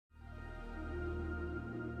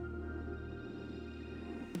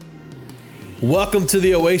Welcome to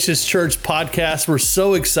the Oasis Church podcast. We're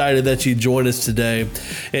so excited that you joined us today.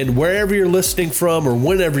 And wherever you're listening from or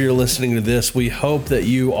whenever you're listening to this, we hope that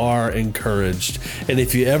you are encouraged. And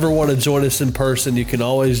if you ever want to join us in person, you can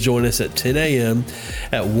always join us at 10 a.m.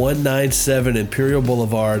 at 197 Imperial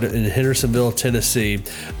Boulevard in Hendersonville, Tennessee.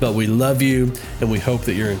 But we love you and we hope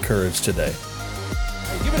that you're encouraged today.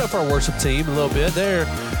 Hey, give it up for our worship team a little bit.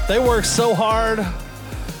 They work so hard.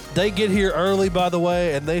 They get here early, by the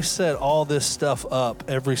way, and they set all this stuff up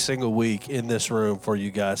every single week in this room for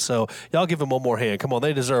you guys. So y'all give them one more hand. Come on,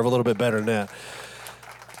 they deserve a little bit better than that.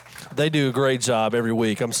 They do a great job every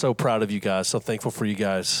week. I'm so proud of you guys, so thankful for you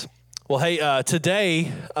guys. Well, hey,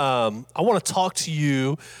 today I want to talk to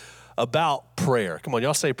you about prayer. Come on,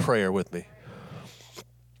 y'all say prayer with me.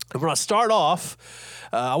 And when I start off,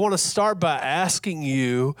 I want to start by asking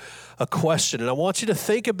you a question, and I want you to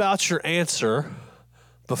think about your answer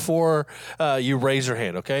before you raise your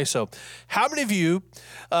hand, okay? So how many of you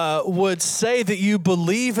would say that you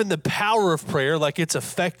believe in the power of prayer, like it's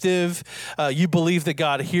effective, you believe that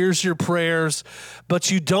God hears your prayers,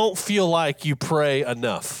 but you don't feel like you pray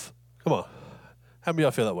enough? Come on. How many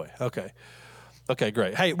of y'all feel that way? Okay,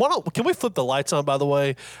 great. Hey, can we flip the lights on, by the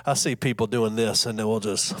way? I see people doing this, and then we'll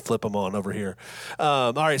just flip them on over here.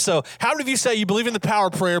 All right, so how many of you say you believe in the power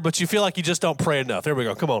of prayer, but you feel like you just don't pray enough? There we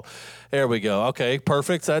go. Come on. There we go. Okay,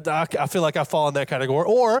 perfect. I feel like I fall in that category.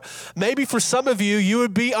 Or maybe for some of you, you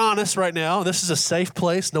would be honest right now. This is a safe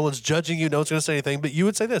place. No one's judging you. No one's going to say anything. But you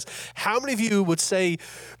would say this. How many of you would say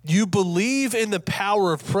you believe in the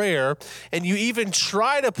power of prayer, and you even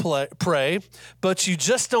try to pray, but you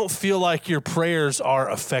just don't feel like your prayers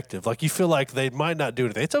are effective? Like you feel like they might not do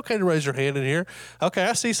anything. It's okay to raise your hand in here. Okay,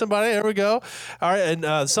 I see somebody. There we go. All right,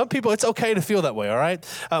 and some people, it's okay to feel that way, all right?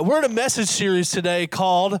 We're in a message series today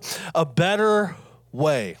called A Better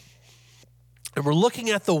Way. And we're looking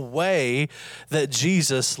at the way that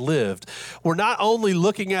Jesus lived. We're not only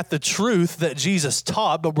looking at the truth that Jesus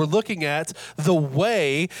taught, but we're looking at the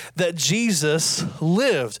way that Jesus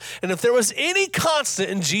lived. And if there was any constant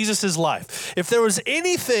in Jesus' life, if there was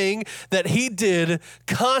anything that he did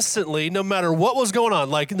constantly, no matter what was going on,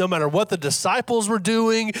 like no matter what the disciples were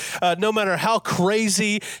doing, no matter how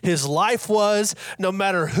crazy his life was, no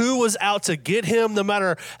matter who was out to get him, no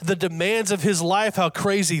matter the demands of his life, how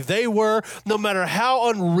crazy they were, no matter how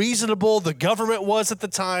unreasonable the government was at the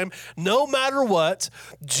time, no matter what,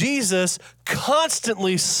 Jesus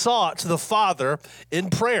constantly sought the Father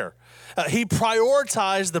in prayer. He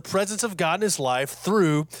prioritized the presence of God in his life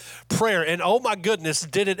through prayer. And oh my goodness,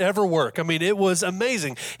 did it ever work? I mean, it was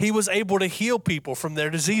amazing. He was able to heal people from their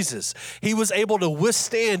diseases. He was able to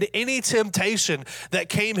withstand any temptation that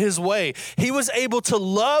came his way. He was able to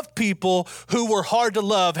love people who were hard to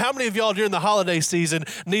love. How many of y'all during the holiday season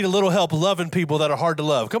need a little help loving people that are hard to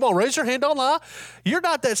love? Come on, raise your hand, don't lie. You're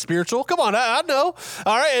not that spiritual. Come on, I know.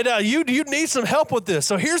 All right, and you need some help with this.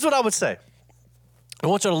 So here's what I would say. I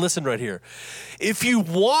want you to listen right here. If you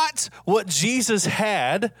want what Jesus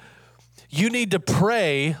had, you need to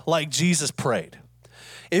pray like Jesus prayed.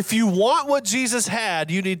 If you want what Jesus had,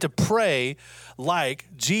 you need to pray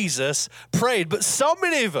like Jesus prayed. But so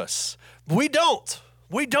many of us, we don't.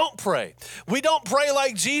 We don't pray. We don't pray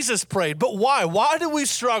like Jesus prayed. But why? Why do we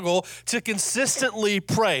struggle to consistently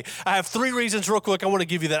pray? I have three reasons real quick I want to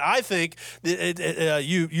give you that I think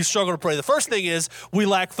you struggle to pray. The first thing is we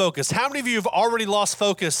lack focus. How many of you have already lost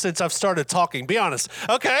focus since I've started talking? Be honest.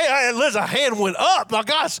 Okay, Liz, a hand went up. My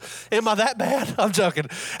gosh, am I that bad? I'm joking.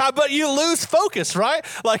 But you lose focus, right?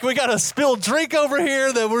 Like we got a spilled drink over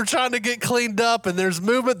here that we're trying to get cleaned up and there's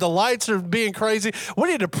movement. The lights are being crazy. We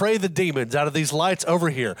need to pray the demons out of these lights over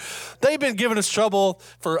here. They've been giving us trouble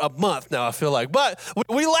for a month now, I feel like. But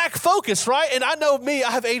we lack focus, right? And I know me, I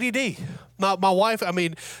have ADD. My wife, I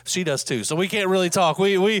mean, she does too, so we can't really talk.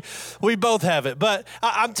 We both have it. But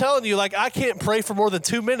I'm telling you, like, I can't pray for more than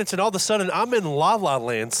 2 minutes, and all of a sudden I'm in La La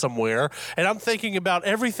Land somewhere, and I'm thinking about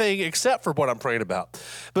everything except for what I'm praying about.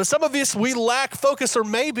 But some of us, we lack focus, or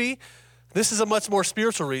maybe this is a much more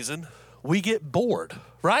spiritual reason. We get bored,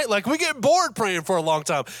 right? Like we get bored praying for a long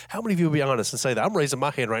time. How many of you will be honest and say that? I'm raising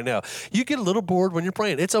my hand right now. You get a little bored when you're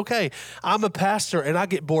praying. It's okay. I'm a pastor and I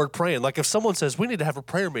get bored praying. Like if someone says, we need to have a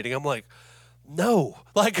prayer meeting, I'm like, no.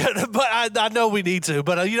 Like, but I know we need to,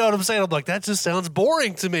 but you know what I'm saying? I'm like, that just sounds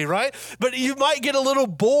boring to me, right? But you might get a little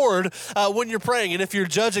bored when you're praying. And if you're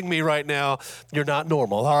judging me right now, you're not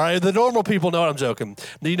normal, all right? The normal people know what I'm joking.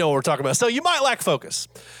 You know what we're talking about. So you might lack focus.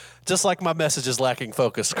 Just like my message is lacking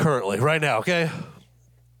focus currently, right now, okay?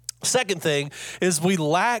 Second thing is we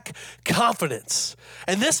lack confidence.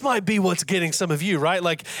 And this might be what's getting some of you, right?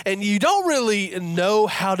 And you don't really know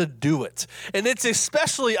how to do it. And it's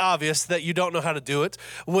especially obvious that you don't know how to do it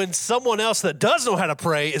when someone else that does know how to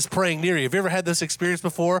pray is praying near you. Have you ever had this experience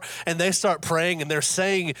before? And they start praying and they're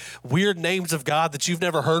saying weird names of God that you've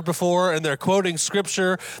never heard before, and they're quoting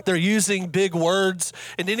scripture, they're using big words.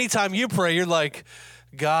 And anytime you pray, you're like,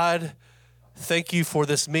 God, thank you for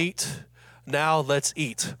this meat. Now let's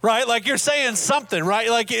eat, right? You're saying something, right?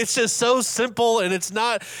 It's just so simple, and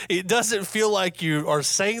it doesn't feel like you are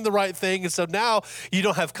saying the right thing. And so now you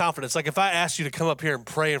don't have confidence. If I asked you to come up here and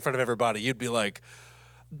pray in front of everybody, you'd be like,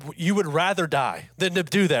 you would rather die than to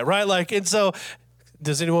do that, right? And so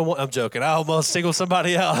does anyone want, I'm joking. I almost single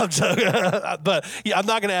somebody out. I'm joking. But yeah, I'm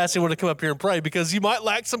not going to ask anyone to come up here and pray because you might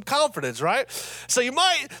lack some confidence, right? So you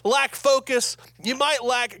might lack focus. You might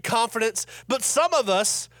lack confidence. But some of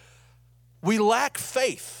us, we lack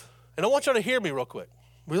faith. And I want you to hear me real quick.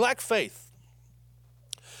 We lack faith.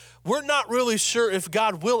 We're not really sure if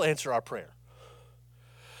God will answer our prayer.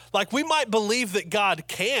 We might believe that God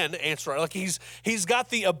can answer our, he's got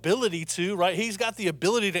the ability to, right? He's got the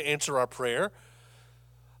ability to answer our prayer.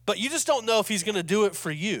 But you just don't know if he's going to do it for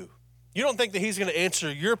you. You don't think that he's going to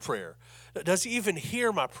answer your prayer. Does he even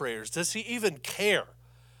hear my prayers? Does he even care?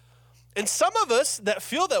 And some of us that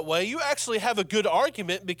feel that way, you actually have a good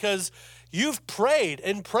argument because you've prayed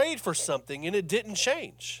and prayed for something and it didn't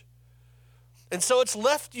change. And so it's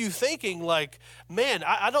left you thinking man,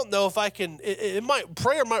 I don't know if I can,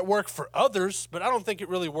 prayer might work for others, but I don't think it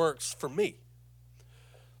really works for me.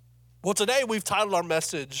 Well, today we've titled our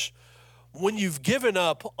message, When You've Given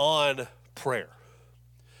Up on Prayer.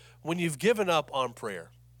 When you've given up on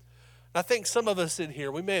prayer. And I think some of us in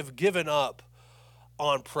here, we may have given up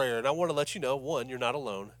on prayer. And I want to let you know, one, you're not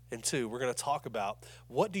alone. And two, we're going to talk about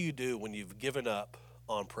what do you do when you've given up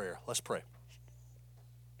on prayer. Let's pray.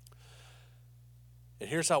 And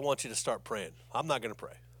here's how I want you to start praying. I'm not going to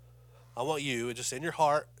pray. I want you, just in your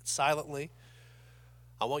heart, silently,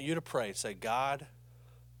 I want you to pray and say, God,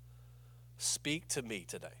 speak to me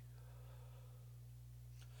today.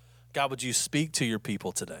 God, would you speak to your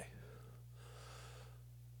people today?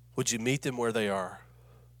 Would you meet them where they are?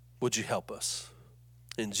 Would you help us?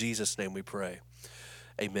 In Jesus' name we pray.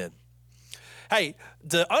 Amen. Hey,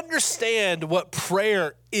 to understand what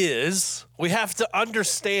prayer is, we have to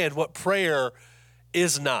understand what prayer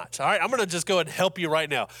is not. All right, I'm going to just go ahead and help you right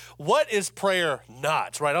now. What is prayer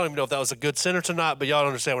not? Right, I don't even know if that was a good sentence or not, but y'all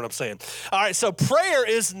understand what I'm saying. All right, so prayer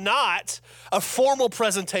is not a formal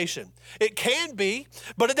presentation. It can be,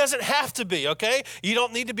 but it doesn't have to be, okay? You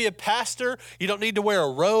don't need to be a pastor. You don't need to wear a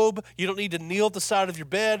robe. You don't need to kneel at the side of your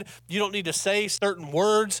bed. You don't need to say certain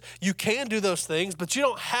words. You can do those things, but you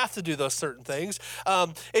don't have to do those certain things.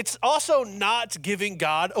 It's also not giving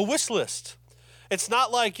God a wish list. It's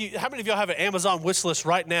not like how many of y'all have an Amazon wish list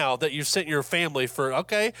right now that you've sent your family for,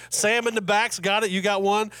 okay, Sam in the back's got it, you got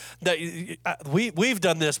one. We've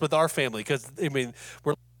done this with our family because,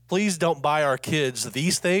 please don't buy our kids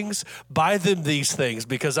these things. Buy them these things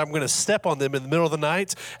because I'm going to step on them in the middle of the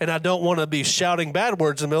night and I don't want to be shouting bad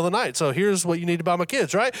words in the middle of the night. So here's what you need to buy my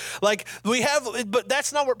kids, right? But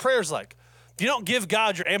that's not what prayer's like. You don't give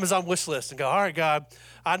God your Amazon wish list and go, all right, God,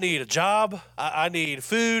 I need a job, I need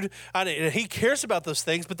food, and he cares about those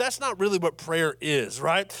things, but that's not really what prayer is,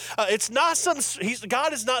 right? It's not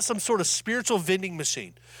God is not some sort of spiritual vending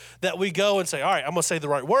machine that we go and say, all right, I'm going to say the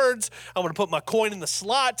right words, I'm going to put my coin in the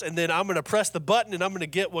slot, and then I'm going to press the button, and I'm going to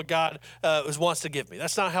get what God wants to give me.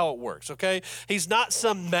 That's not how it works, okay? He's not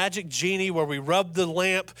some magic genie where we rub the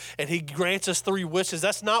lamp and he grants us 3 wishes.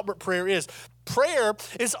 That's not what prayer is. Prayer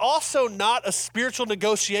is also not a spiritual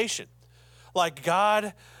negotiation.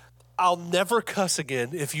 God, I'll never cuss again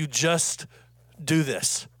if you just do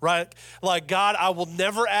this, right? God, I will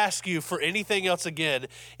never ask you for anything else again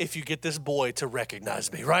if you get this boy to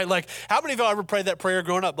recognize me, right? How many of y'all ever prayed that prayer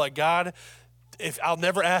growing up? God, if I'll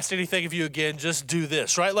never ask anything of you again, just do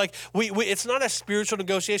this, right? It's not a spiritual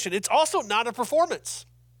negotiation. It's also not a performance.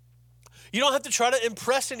 You don't have to try to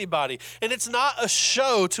impress anybody. And it's not a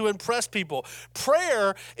show to impress people.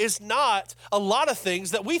 Prayer is not a lot of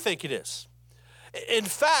things that we think it is. In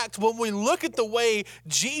fact, when we look at the way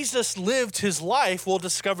Jesus lived his life, we'll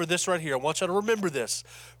discover this right here. I want you to remember this.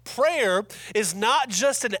 Prayer is not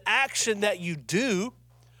just an action that you do.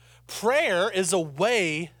 Prayer is a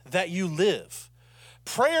way that you live.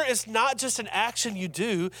 Prayer is not just an action you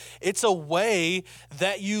do, it's a way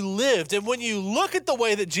that you lived. And when you look at the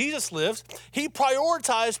way that Jesus lived, he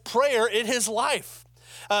prioritized prayer in his life.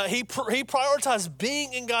 He prioritized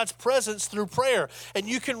being in God's presence through prayer. And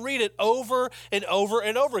you can read it over and over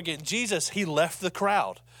and over again. Jesus, he left the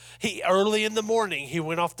crowd. Early in the morning, he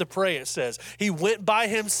went off to pray, it says. He went by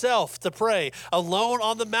himself to pray. Alone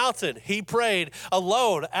on the mountain, he prayed.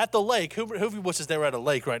 Alone at the lake. Who wishes they were at a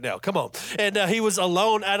lake right now? Come on. And he was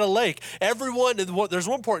alone at a lake. Everyone, there's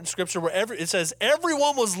one part in Scripture where it says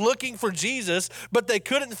everyone was looking for Jesus, but they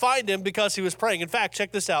couldn't find him because he was praying. In fact,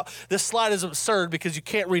 check this out. This slide is absurd because you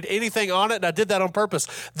can't read anything on it, and I did that on purpose.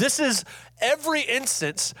 This is every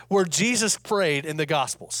instance where Jesus prayed in the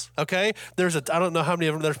Gospels, okay? I don't know how many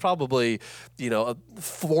of them, there's probably,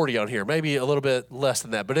 40 on here, maybe a little bit less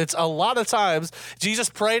than that, but it's a lot of times Jesus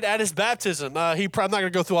prayed at his baptism. I'm not going to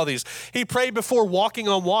go through all these. He prayed before walking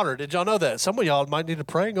on water. Did y'all know that? Some of y'all might need to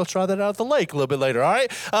pray and go try that out at the lake a little bit later, all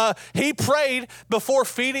right? He prayed before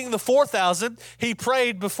feeding the 4,000. He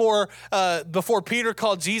prayed before Peter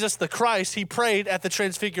called Jesus the Christ. He prayed at the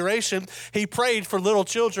Transfiguration. He prayed for little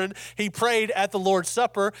children. He prayed at the Lord's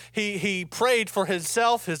Supper. He prayed for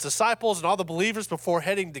himself, his disciples, and all the believers before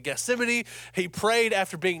heading to Gethsemane. He prayed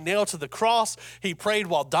after being nailed to the cross. He prayed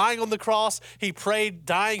while dying on the cross. He prayed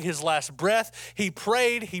dying his last breath. He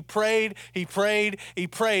prayed, he prayed, he prayed, he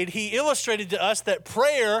prayed. He illustrated to us that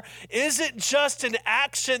prayer isn't just an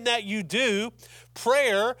action that you do.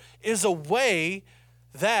 Prayer is a way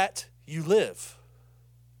that you live.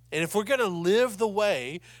 And if we're going to live the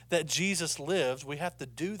way that Jesus lived, we have to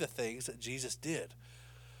do the things that Jesus did.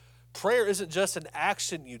 Prayer isn't just an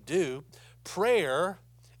action you do. Prayer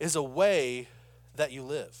is a way that you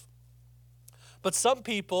live. But some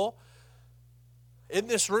people, in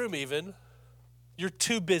this room even, you're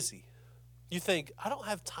too busy. You think, I don't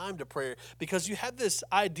have time to pray, because you have this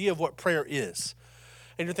idea of what prayer is.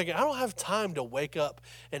 And you're thinking, I don't have time to wake up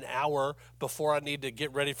an hour before I need to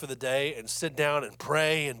get ready for the day and sit down and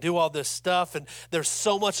pray and do all this stuff. And there's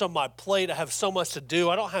so much on my plate. I have so much to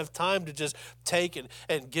do. I don't have time to just take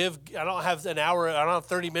and give. I don't have an hour. I don't have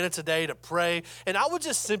 30 minutes a day to pray. And I would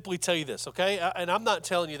just simply tell you this, okay? And I'm not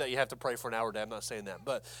telling you that you have to pray for an hour a day. I'm not saying that.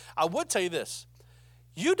 But I would tell you this.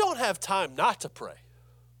 You don't have time not to pray.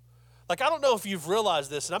 Like, I don't know if you've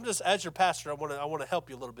realized this, and I'm just, as your pastor, I want to help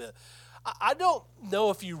you a little bit. I don't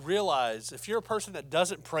know if you realize, if you're a person that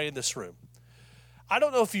doesn't pray in this room, I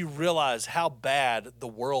don't know if you realize how bad the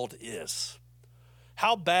world is,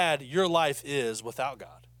 how bad your life is without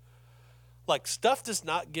God. Like, stuff does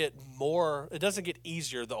not get more, it doesn't get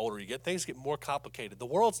easier the older you get. Things get more complicated. The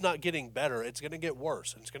world's not getting better. It's going to get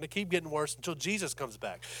worse. And it's going to keep getting worse until Jesus comes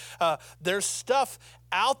back. There's stuff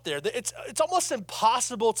out there that it's almost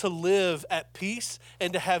impossible to live at peace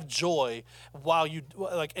and to have joy while you,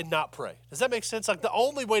 and not pray. Does that make sense? Like, the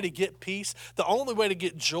only way to get peace, the only way to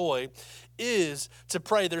get joy is to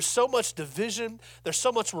pray. There's so much division. There's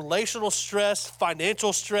so much relational stress,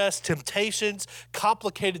 financial stress, temptations,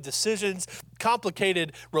 complicated decisions,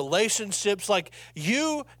 complicated relationships. Like,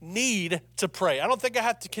 you need to pray. I don't think I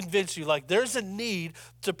have to convince you. Like, there's a need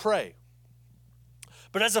to pray.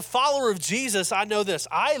 But as a follower of Jesus, I know this.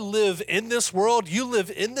 I live in this world. You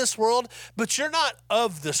live in this world, but you're not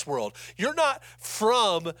of this world. You're not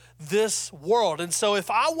from this world. And so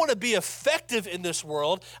if I want to be effective in this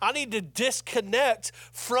world, I need to disconnect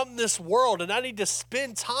from this world, and I need to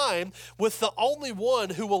spend time with the only one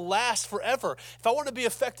who will last forever. If I want to be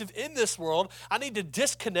effective in this world, I need to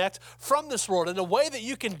disconnect from this world. And the way that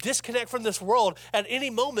you can disconnect from this world at any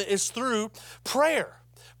moment is through prayer.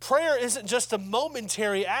 Prayer isn't just a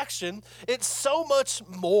momentary action. It's so much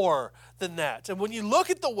more than that. And when you look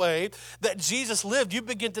at the way that Jesus lived, you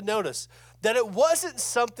begin to notice that it wasn't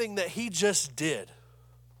something that he just did.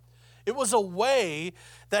 It was a way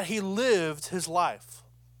that he lived his life.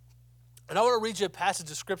 And I want to read you a passage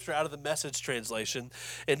of scripture out of the Message translation.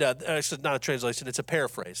 And actually, not a translation, it's a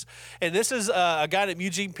paraphrase. And this is a guy named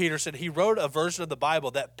Eugene Peterson. He wrote a version of the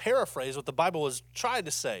Bible that paraphrased what the Bible was trying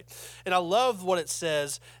to say. And I love what it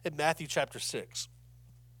says in Matthew chapter 6.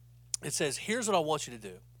 It says, here's what I want you to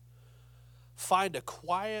do. Find a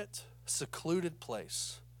quiet, secluded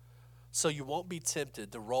place so you won't be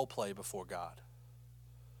tempted to role play before God.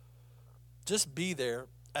 Just be there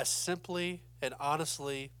as simply and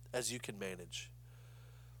honestly as you can manage.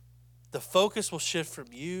 The focus will shift from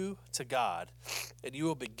you to God, and you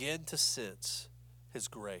will begin to sense his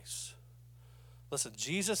grace. Listen,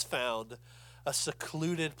 Jesus found a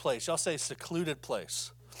secluded place. Y'all say secluded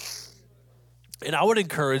place. And I would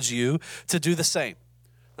encourage you to do the same.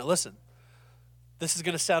 Now listen, this is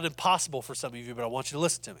going to sound impossible for some of you, but I want you to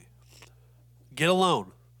listen to me. Get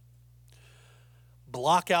alone.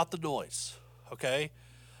 Block out the noise, okay?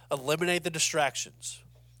 Eliminate the distractions.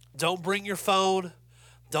 Don't bring your phone.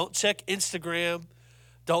 Don't check Instagram.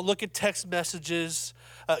 Don't look at text messages.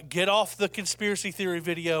 Get off the conspiracy theory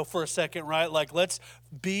video for a second, right? Like, let's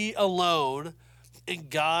be alone in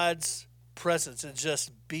God's presence and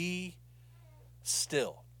just be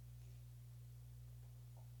still.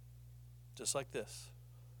 Just like this.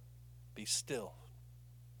 Be still.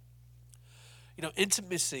 You know,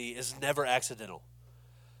 intimacy is never accidental.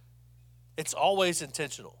 It's always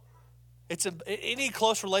intentional. It's any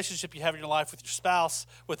close relationship you have in your life with your spouse,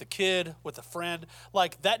 with a kid, with a friend,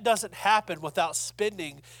 like that doesn't happen without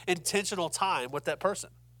spending intentional time with that person.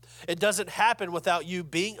 It doesn't happen without you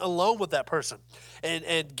being alone with that person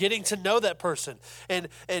and getting to know that person and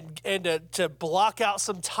to block out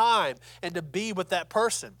some time and to be with that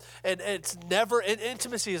person. And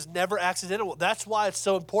intimacy is never accidental. That's why it's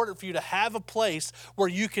so important for you to have a place where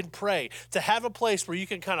you can pray, to have a place where you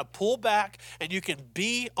can kind of pull back and you can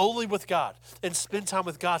be only with God and spend time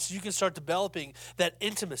with God so you can start developing that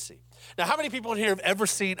intimacy. Now, how many people in here have ever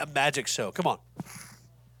seen a magic show? Come on.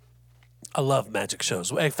 I love magic shows.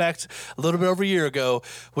 In fact, a little bit over a year ago,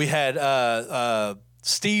 we had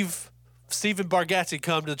Stephen Bargatze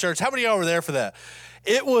come to the church. How many of y'all were there for that?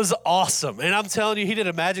 It was awesome. And I'm telling you, he did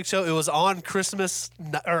a magic show. It was on Christmas.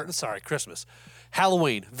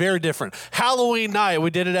 Halloween, very different. Halloween night, we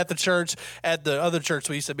did it at the church, at the other church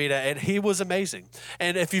we used to meet at, and he was amazing.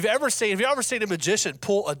 And if you've ever seen a magician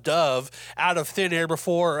pull a dove out of thin air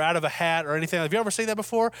before, or out of a hat or anything, have you ever seen that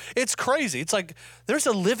before? It's crazy. It's like there's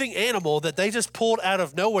a living animal that they just pulled out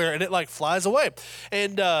of nowhere, and it like flies away.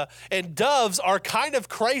 And doves are kind of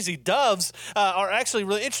crazy. Doves are actually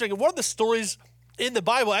really interesting. And one of the stories in the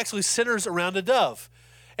Bible actually centers around a dove.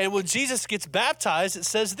 And when Jesus gets baptized, it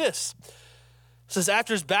says this. It says,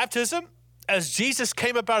 after his baptism, as Jesus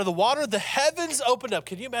came up out of the water, the heavens opened up.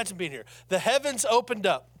 Can you imagine being here? The heavens opened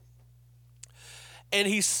up. And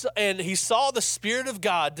he saw the Spirit of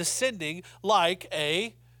God descending like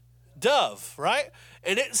a dove, right?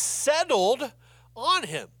 And it settled on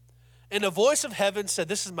him. And a voice of heaven said,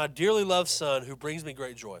 this is my dearly loved Son who brings me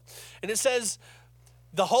great joy. And it says,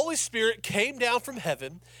 the Holy Spirit came down from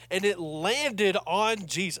heaven and it landed on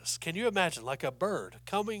Jesus. Can you imagine? Like a bird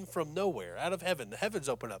coming from nowhere, out of heaven. The heavens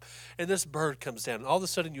open up and this bird comes down and all of a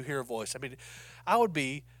sudden you hear a voice. I mean, I would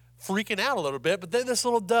be freaking out a little bit, but then this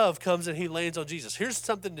little dove comes and he lands on Jesus. Here's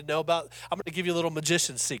something to know about. I'm going to give you a little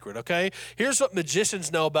magician's secret, okay? Here's what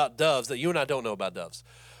magicians know about doves that you and I don't know about doves.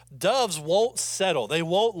 Doves won't settle. They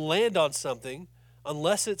won't land on something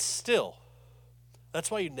unless it's still.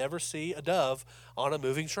 That's why you never see a dove on a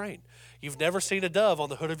moving train. You've never seen a dove on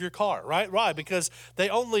the hood of your car, right? Right, because they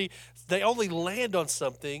only land on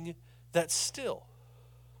something that's still.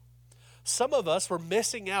 Some of us, we're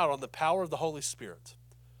missing out on the power of the Holy Spirit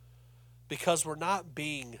because we're not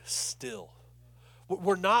being still.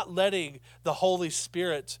 We're not letting the Holy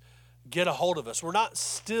Spirit get a hold of us. We're not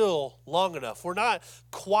still long enough. We're not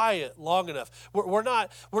quiet long enough. We're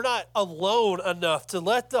not alone enough to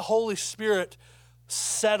let the Holy Spirit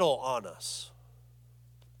settle on us.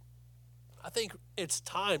 I think it's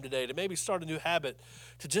time today to maybe start a new habit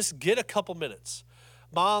to just get a couple minutes.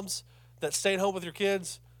 Moms that stay at home with your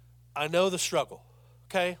kids, I know the struggle,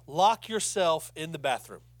 okay? Lock yourself in the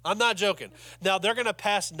bathroom. I'm not joking. Now, they're going to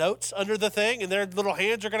pass notes under the thing, and their little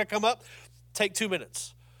hands are going to come up. Take 2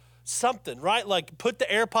 minutes. Something, right? Like put the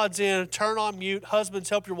AirPods in, turn on mute. Husbands,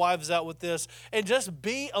 help your wives out with this. And just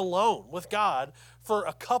be alone with God for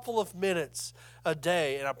a couple of minutes a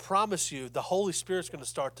day. And I promise you, the Holy Spirit's going to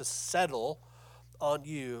start to settle on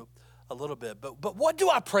you a little bit. But what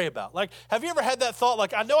do I pray about? Like, have you ever had that thought?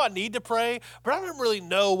 Like, I know I need to pray, but I don't really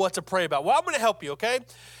know what to pray about. Well, I'm going to help you, okay?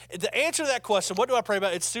 The answer to that question, what do I pray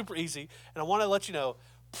about? It's super easy. And I want to let you know,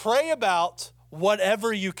 pray about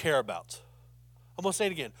whatever you care about. I'm going to say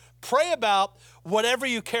it again. Pray about whatever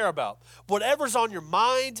you care about. Whatever's on your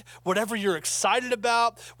mind, whatever you're excited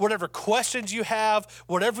about, whatever questions you have,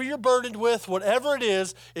 whatever you're burdened with, whatever it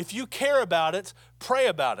is, if you care about it, pray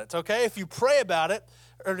about it, okay? If you pray about it,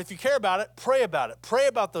 or if you care about it, pray about it. Pray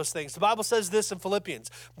about those things. The Bible says this in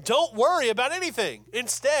Philippians. Don't worry about anything.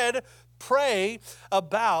 Instead, pray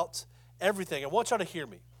about everything. I want y'all to hear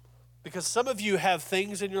me. Because some of you have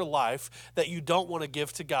things in your life that you don't want to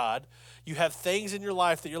give to God. You have things in your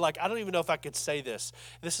life that you're like, I don't even know if I could say this.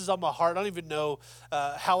 This is on my heart. I don't even know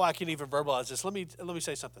how I can even verbalize this. Let me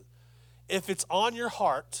say something. If it's on your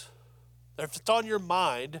heart, or if it's on your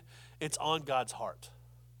mind, it's on God's heart.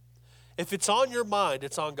 If it's on your mind,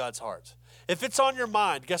 it's on God's heart. If it's on your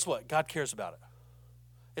mind, guess what? God cares about it.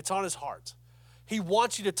 It's on his heart. He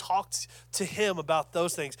wants you to talk to him about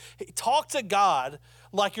those things. Talk to God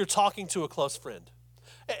like you're talking to a close friend.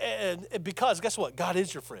 And because, guess what? God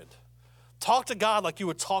is your friend. Talk to God like you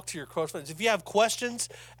would talk to your close friends. If you have questions,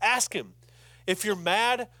 ask him. If you're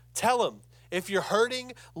mad, tell him. If you're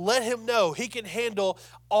hurting, let him know. He can handle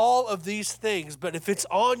all of these things. But if it's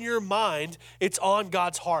on your mind, it's on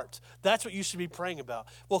God's heart. That's what you should be praying about.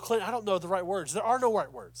 Well, Clint, I don't know the right words. There are no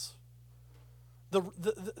right words.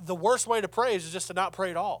 The worst way to pray is just to not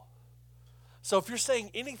pray at all. So if you're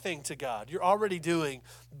saying anything to God, you're already doing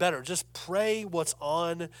better. Just pray what's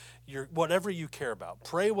on your, whatever you care about.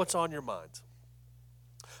 Pray what's on your mind.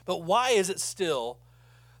 But why is it still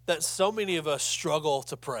that so many of us struggle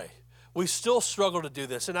to pray? We still struggle to do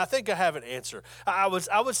this, and I think I have an answer. I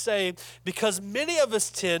would say because many of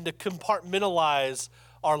us tend to compartmentalize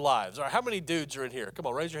our lives. All right, how many dudes are in here? Come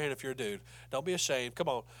on, raise your hand if you're a dude. Don't be ashamed. Come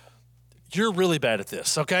on. You're really bad at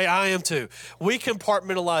this, okay? I am too. We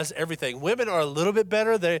compartmentalize everything. Women are a little bit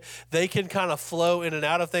better. They can kind of flow in and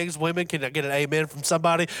out of things. Women can get an amen from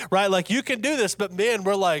somebody, right? Like, you can do this, but men,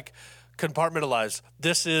 we're like, compartmentalize.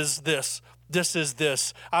 This is this. This is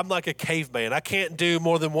this. I'm like a caveman. I can't do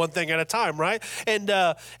more than one thing at a time, right? And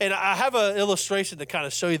I have an illustration to kind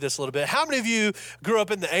of show you this a little bit. How many of you grew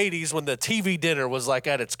up in the 80s when the TV dinner was like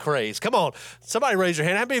at its craze? Come on. Somebody raise your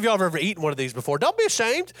hand. How many of y'all have ever eaten one of these before? Don't be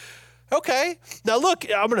ashamed. Okay. Now, look,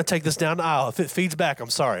 I'm going to take this down the aisle. If it feeds back, I'm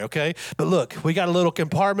sorry, okay? But look, we got a little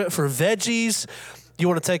compartment for veggies. You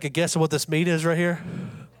want to take a guess of what this meat is right here?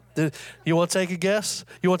 You want to take a guess?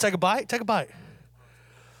 You want to take a bite? Take a bite.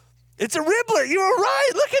 It's a riblet. You were right.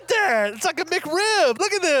 Look at that. It's like a McRib.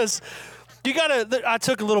 Look at this. I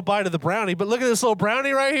took a little bite of the brownie, but look at this little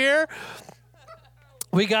brownie right here.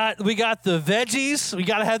 We got the veggies. We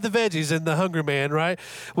got to have the veggies in the Hungry Man, right?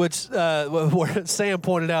 Which Sam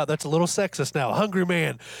pointed out, that's a little sexist now. Hungry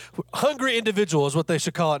Man. Hungry individual is what they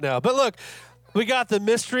should call it now. But look, we got the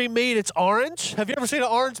mystery meat. It's orange. Have you ever seen an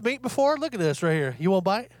orange meat before? Look at this right here. You want a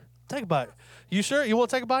bite? Take a bite. You sure? You want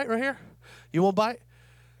to take a bite right here? You want a bite?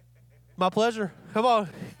 My pleasure. Come on.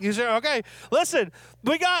 You sure? Okay. Listen,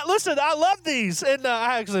 I love these. And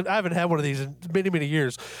I haven't had one of these in many, many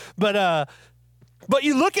years. But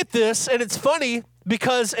you look at this, and it's funny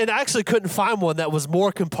because, and I actually couldn't find one that was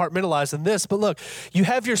more compartmentalized than this. But look, you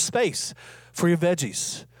have your space for your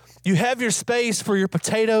veggies. You have your space for your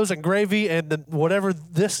potatoes and gravy and whatever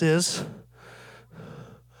this is.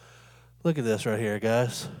 Look at this right here,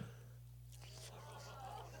 guys.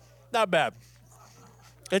 Not bad.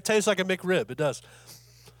 It tastes like a McRib. It does.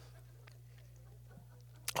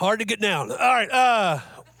 Hard to get down. All right.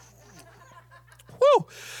 Woo.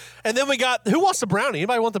 And then we got, who wants the brownie?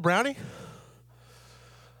 Anybody want the brownie?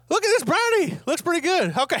 Look at this brownie. Looks pretty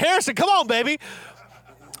good. Okay, Harrison, come on, baby.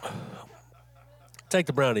 Take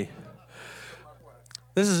the brownie.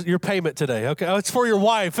 This is your payment today, okay? Oh, it's for your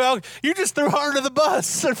wife. Oh, you just threw her under the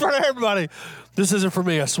bus in front of everybody. This isn't for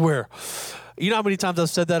me, I swear. You know how many times I've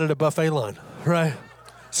said that at a buffet line, right?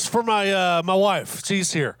 It's for my wife.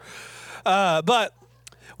 She's here. But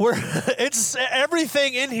it's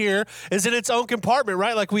everything in here is in its own compartment,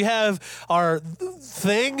 right? Like we have our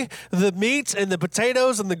thing, the meats and the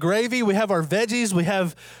potatoes and the gravy. We have our veggies. We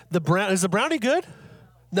have the brown. Is the brownie good?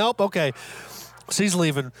 Nope. Okay. She's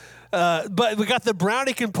leaving. But we got the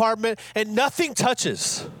brownie compartment and nothing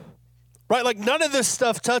touches, right? Like none of this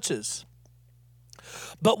stuff touches.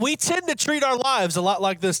 But we tend to treat our lives a lot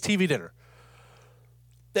like this TV dinner.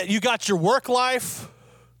 That you got your work life,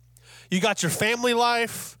 you got your family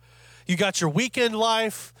life, you got your weekend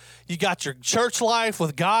life, you got your church life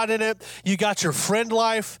with God in it, you got your friend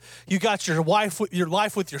life, you got your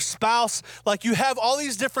life with your spouse. Like you have all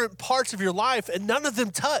these different parts of your life and none of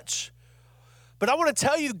them touch. But I want to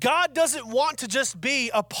tell you, God doesn't want to just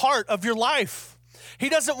be a part of your life. He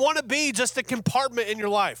doesn't want to be just a compartment in your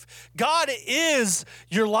life. God is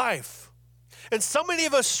your life. And so many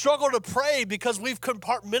of us struggle to pray because we've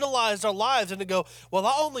compartmentalized our lives and to go, well,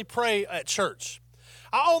 I only pray at church.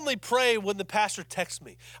 I only pray when the pastor texts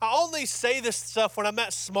me. I only say this stuff when I'm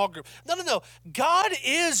at small group. No. God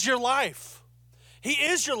is your life. He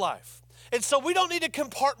is your life. And so we don't need to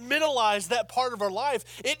compartmentalize that part of our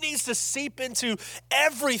life. It needs to seep into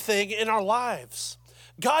everything in our lives.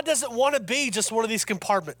 God doesn't want to be just one of these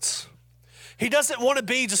compartments. He doesn't want to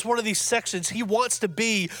be just one of these sections. He wants to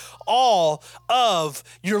be all of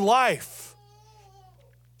your life.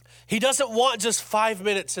 He doesn't want just 5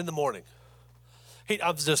 minutes in the morning.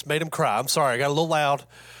 I've just made him cry. I'm sorry, I got a little loud.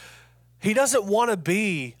 He doesn't want to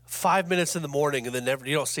be 5 minutes in the morning and then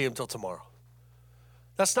you don't see him till tomorrow.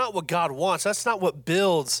 That's not what God wants. That's not what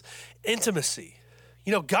builds intimacy.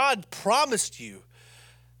 You know, God promised you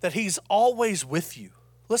that he's always with you.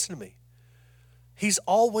 Listen to me. He's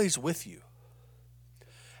always with you.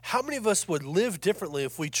 How many of us would live differently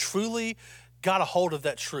if we truly got a hold of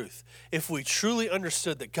that truth? If we truly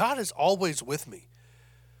understood that God is always with me.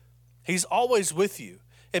 He's always with you.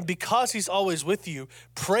 And because he's always with you,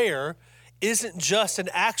 prayer isn't just an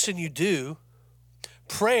action you do.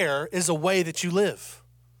 Prayer is a way that you live.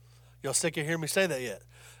 Y'all sick of hearing me say that yet?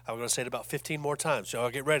 I'm going to say it about 15 more times. Y'all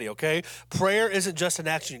get ready, okay? Prayer isn't just an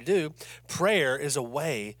action you do. Prayer is a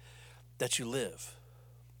way that you live.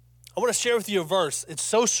 I want to share with you a verse. It's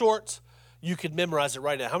so short, you could memorize it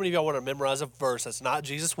right now. How many of y'all want to memorize a verse that's not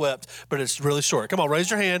Jesus wept, but it's really short? Come on, raise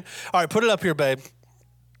your hand. All right, put it up here, babe.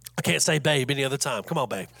 I can't say babe any other time. Come on,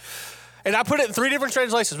 babe. And I put it in 3 different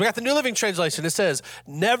translations. We got the New Living Translation. It says,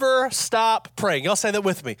 never stop praying. Y'all say that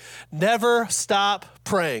with me. Never stop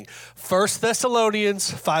praying. 1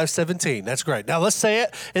 Thessalonians 5:17. That's great. Now let's say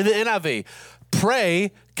it in the NIV.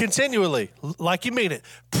 Pray continually, like you mean it.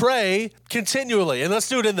 Pray continually. And let's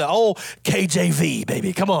do it in the old KJV,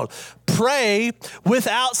 baby. Come on. Pray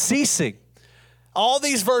without ceasing. All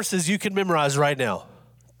these verses you can memorize right now.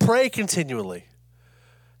 Pray continually.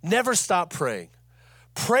 Never stop praying.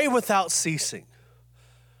 Pray without ceasing.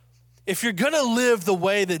 If you're going to live the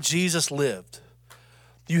way that Jesus lived,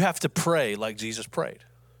 you have to pray like Jesus prayed.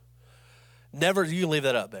 Never, you can leave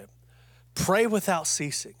that up, babe. Pray without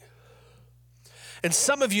ceasing. And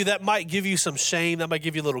some of you, that might give you some shame. That might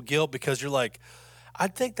give you a little guilt because you're like, I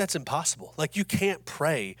think that's impossible. Like, you can't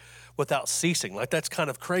pray without ceasing. Like, that's kind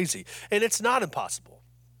of crazy. And it's not impossible.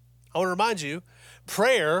 I want to remind you,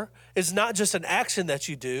 prayer is not just an action that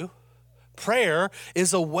you do. Prayer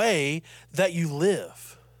is a way that you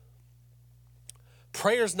live.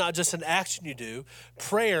 Prayer is not just an action you do.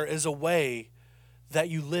 Prayer is a way that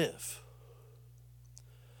you live.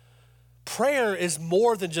 Prayer is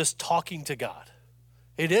more than just talking to God.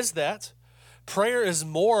 It is that. Prayer is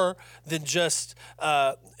more than just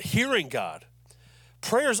hearing God.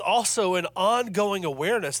 Prayer is also an ongoing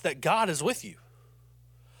awareness that God is with you.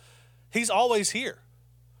 He's always here.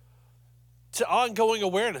 To ongoing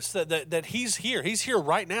awareness that he's here. He's here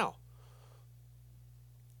right now.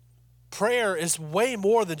 Prayer is way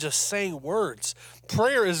more than just saying words.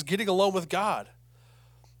 Prayer is getting alone with God.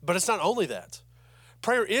 But it's not only that.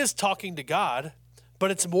 Prayer is talking to God,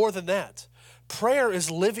 but it's more than that. Prayer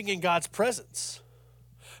is living in God's presence.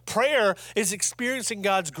 Prayer is experiencing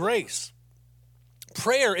God's grace.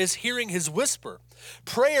 Prayer is hearing his whisper.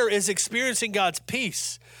 Prayer is experiencing God's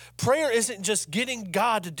peace. Prayer isn't just getting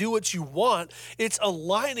God to do what you want. It's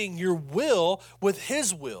aligning your will with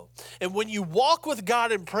his will. And when you walk with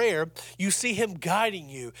God in prayer, you see him guiding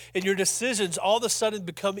you, and your decisions all of a sudden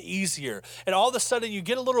become easier. And all of a sudden you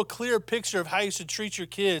get a little clearer picture of how you should treat your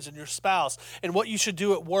kids and your spouse and what you should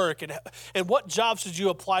do at work and what jobs should you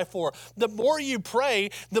apply for. The more you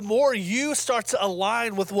pray, the more you start to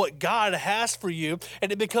align with what God has for you,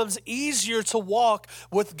 and it becomes easier to walk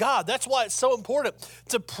with God. That's why it's so important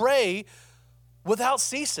to pray without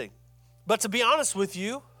ceasing. But to be honest with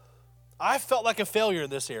you, I felt like a failure in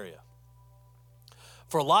this area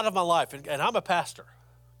for a lot of my life. And I'm a pastor,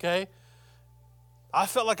 okay? I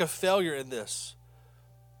felt like a failure in this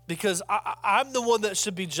because I'm the one that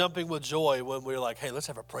should be jumping with joy when we're like, hey, let's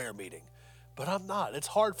have a prayer meeting. But I'm not. It's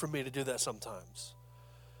hard for me to do that sometimes.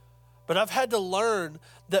 But I've had to learn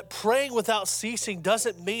that praying without ceasing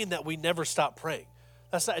doesn't mean that we never stop praying.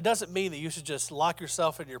 It doesn't mean that you should just lock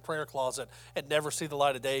yourself in your prayer closet and never see the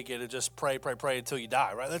light of day again and just pray until you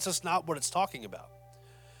die, right? That's just not what it's talking about.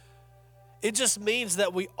 It just means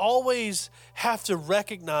that we always have to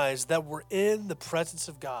recognize that we're in the presence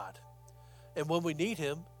of God. And when we need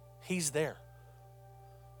him, he's there.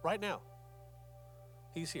 Right now.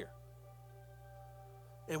 He's here.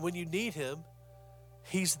 And when you need him,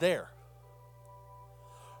 he's there.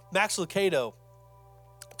 Max Lucado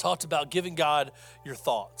talked about giving God your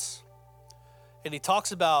thoughts. And he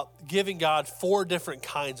talks about giving God 4 different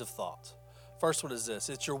kinds of thought. First one is this.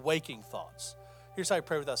 It's your waking thoughts. Here's how you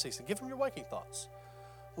pray without ceasing. Give him your waking thoughts.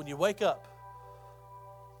 When you wake up,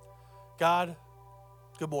 God,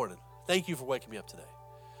 good morning. Thank you for waking me up today.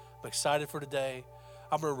 I'm excited for today.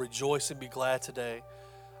 I'm going to rejoice and be glad today.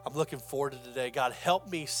 I'm looking forward to today. God, help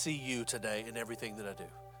me see you today in everything that I do.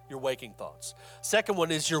 Your waking thoughts. Second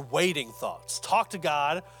one is your waiting thoughts. Talk to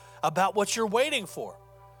God about what you're waiting for.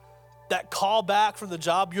 That call back from the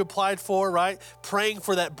job you applied for, right? Praying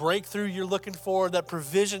for that breakthrough you're looking for, that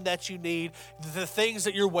provision that you need, the things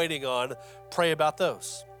that you're waiting on, pray about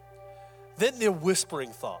those. Then the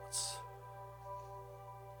whispering thoughts.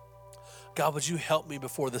 God, would you help me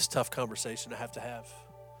before this tough conversation I have to have?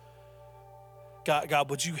 God,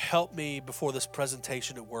 would you help me before this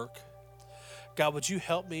presentation at work? God, would you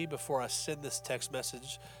help me before I send this text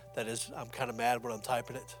message I'm kind of mad when I'm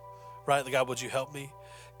typing it, right? God, would you help me?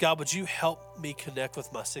 God, would you help me connect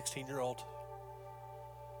with my 16-year-old?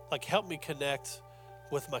 Like, help me connect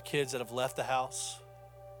with my kids that have left the house.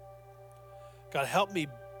 God, help me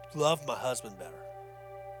love my husband better.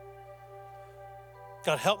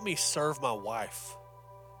 God, help me serve my wife.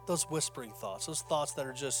 Those whispering thoughts, those thoughts that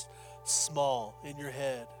are just small in your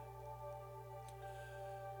head.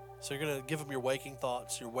 So you're going to give them your waking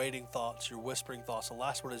thoughts, your waiting thoughts, your whispering thoughts. The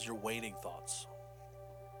last one is your waning thoughts.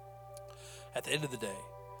 At the end of the day,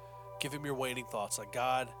 give him your waning thoughts. Like,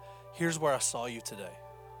 God, here's where I saw you today.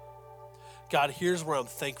 God, here's where I'm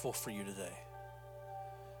thankful for you today.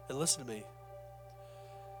 And listen to me.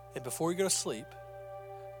 And before you go to sleep,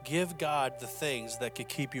 give God the things that could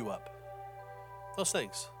keep you up. Those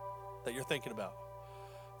things that you're thinking about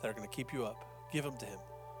that are going to keep you up. Give them to him.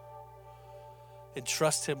 And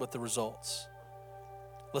trust him with the results.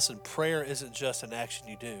 Listen, prayer isn't just an action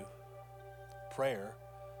you do. Prayer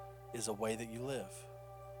is a way that you live.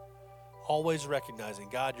 Always recognizing,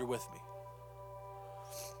 God, you're with me.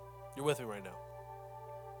 You're with me right now.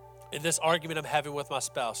 In this argument I'm having with my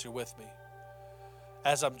spouse, you're with me.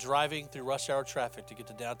 As I'm driving through rush hour traffic to get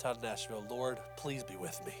to downtown Nashville, Lord, please be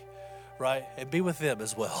with me, right? And be with them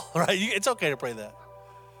as well, right? It's okay to pray that.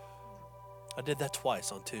 I did that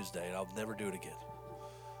twice on Tuesday, and I'll never do it again.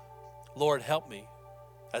 Lord, help me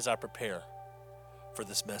as I prepare for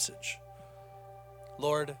this message.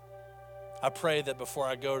 Lord, I pray that before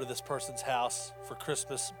I go to this person's house for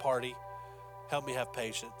Christmas party, help me have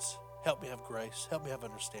patience, help me have grace, help me have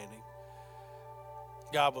understanding.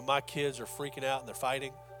 God, when my kids are freaking out and they're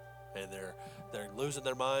fighting and they're losing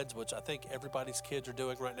their minds, which I think everybody's kids are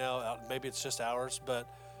doing right now, maybe it's just ours, but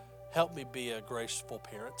help me be a graceful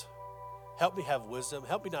parent. Help me have wisdom.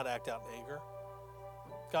 Help me not act out in anger.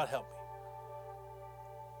 God, help me.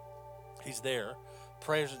 He's there.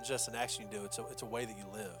 Prayer isn't just an action you do. It's a way that you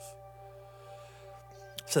live.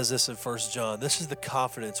 It says this in 1 John. This is the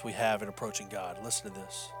confidence we have in approaching God. Listen to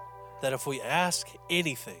this. That if we ask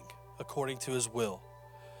anything according to his will,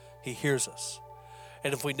 he hears us.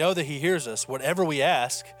 And if we know that he hears us, whatever we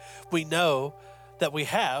ask, we know that we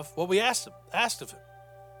have what we asked of him.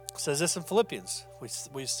 It says this in Philippians. We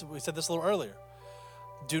said this a little earlier.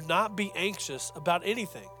 Do not be anxious about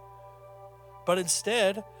anything, but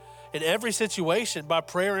instead, in every situation, by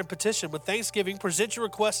prayer and petition, with thanksgiving, present your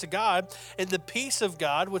requests to God, and the peace of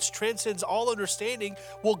God, which transcends all understanding,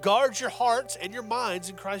 will guard your hearts and your minds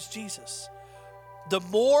in Christ Jesus. The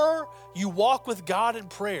more you walk with God in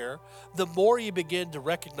prayer, the more you begin to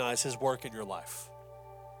recognize his work in your life.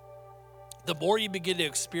 The more you begin to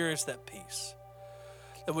experience that peace.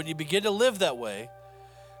 And when you begin to live that way,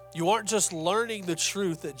 you aren't just learning the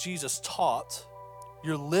truth that Jesus taught,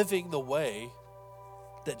 you're living the way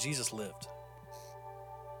that Jesus lived.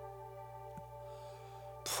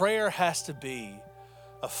 Prayer has to be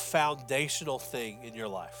a foundational thing in your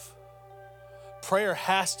life. Prayer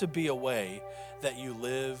has to be a way that you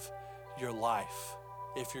live your life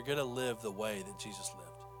if you're going to live the way that Jesus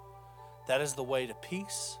lived. That is the way to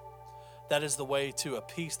peace. That is the way to a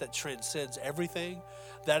peace that transcends everything.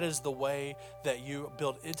 That is the way that you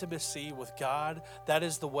build intimacy with God. That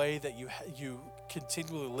is the way that you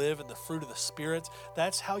continually live in the fruit of the Spirit.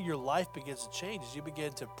 That's how your life begins to change as you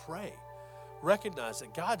begin to pray. Recognize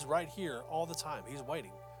that God's right here all the time. He's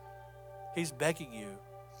waiting. He's begging you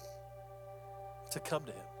to come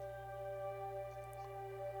to him.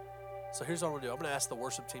 So here's what I'm going to do. I'm going to ask the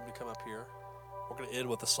worship team to come up here. We're going to end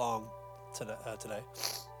with a song today.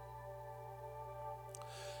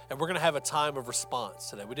 And we're going to have a time of response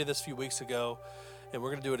today. We did this a few weeks ago, and we're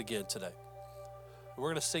going to do it again today. We're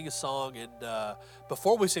going to sing a song, and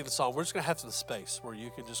before we sing the song, we're just going to have some space where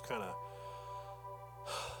you can just kind of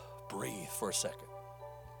breathe for a second.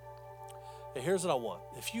 And here's what I want.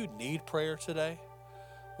 If you need prayer today,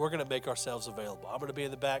 we're going to make ourselves available. I'm going to be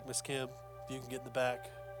in the back, Miss Kim. You can get in the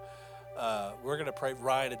back. We're going to pray.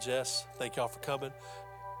 Ryan and Jess, thank y'all for coming.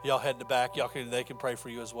 Y'all head in the back. They can pray for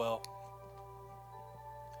you as well.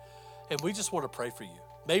 And we just want to pray for you.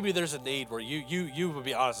 Maybe there's a need where you would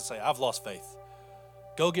be honest and say, I've lost faith.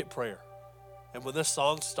 Go get prayer. And when this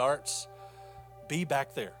song starts, be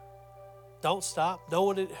back there. Don't stop.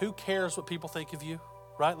 Who cares what people think of you,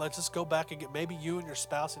 right? Let's just go back and maybe you and your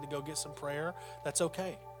spouse need to go get some prayer. That's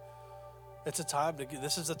okay. This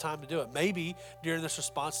is the time to do it. Maybe during this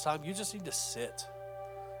response time, you just need to sit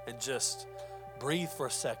and just breathe for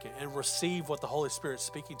a second and receive what the Holy Spirit's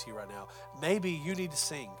speaking to you right now. Maybe you need to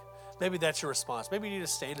sing. Maybe that's your response. Maybe you need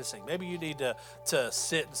to stand and sing. Maybe you need to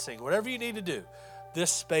sit and sing. Whatever you need to do, this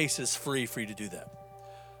space is free for you to do that.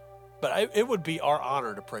 But it would be our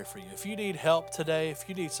honor to pray for you. If you need help today, if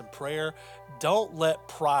you need some prayer, don't let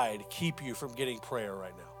pride keep you from getting prayer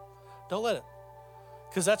right now. Don't let it.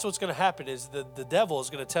 Because that's what's going to happen is the devil is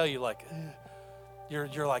going to tell you, like,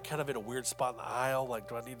 You're like kind of in a weird spot in the aisle. Like,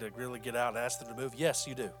 do I need to really get out and ask them to move? Yes,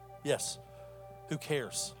 you do. Yes. Who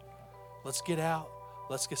cares? Let's get out.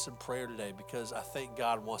 Let's get some prayer today because I think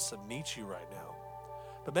God wants to meet you right now.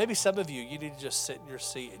 But maybe some of you need to just sit in your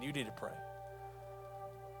seat and you need to pray.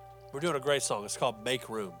 We're doing a great song. It's called Make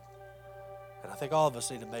Room. And I think all of us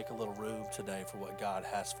need to make a little room today for what God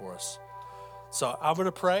has for us. So I'm going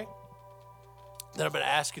to pray. Then I'm going to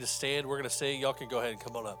ask you to stand. We're going to sing. Y'all can go ahead and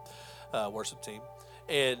come on up, worship team.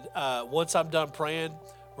 And once I'm done praying,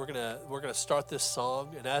 we're gonna start this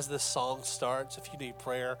song. And as this song starts, if you need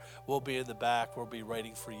prayer, we'll be in the back. We'll be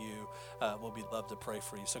waiting for you. We'll be love to pray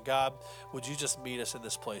for you. So God, would you just meet us in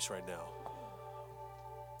this place right now?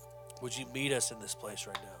 Would you meet us in this place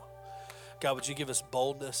right now? God, would you give us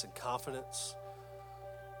boldness and confidence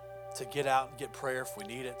to get out and get prayer if we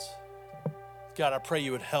need it? God, I pray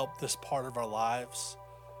you would help this part of our lives.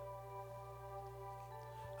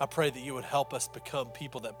 I pray that you would help us become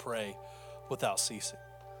people that pray without ceasing.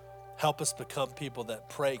 Help us become people that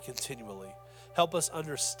pray continually. Help us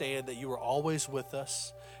understand that you are always with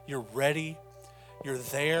us. You're ready. You're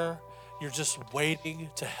there. You're just waiting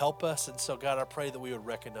to help us. And so, God, I pray that we would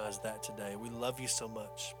recognize that today. We love you so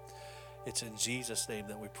much. It's in Jesus' name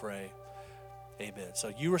that we pray. Amen.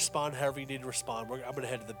 So you respond however you need to respond. I'm going to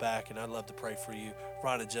head to the back, and I'd love to pray for you.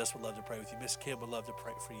 Ron and Jess would love to pray with you. Miss Kim would love to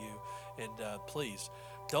pray for you. And please,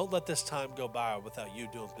 don't let this time go by without you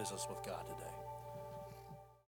doing business with God today.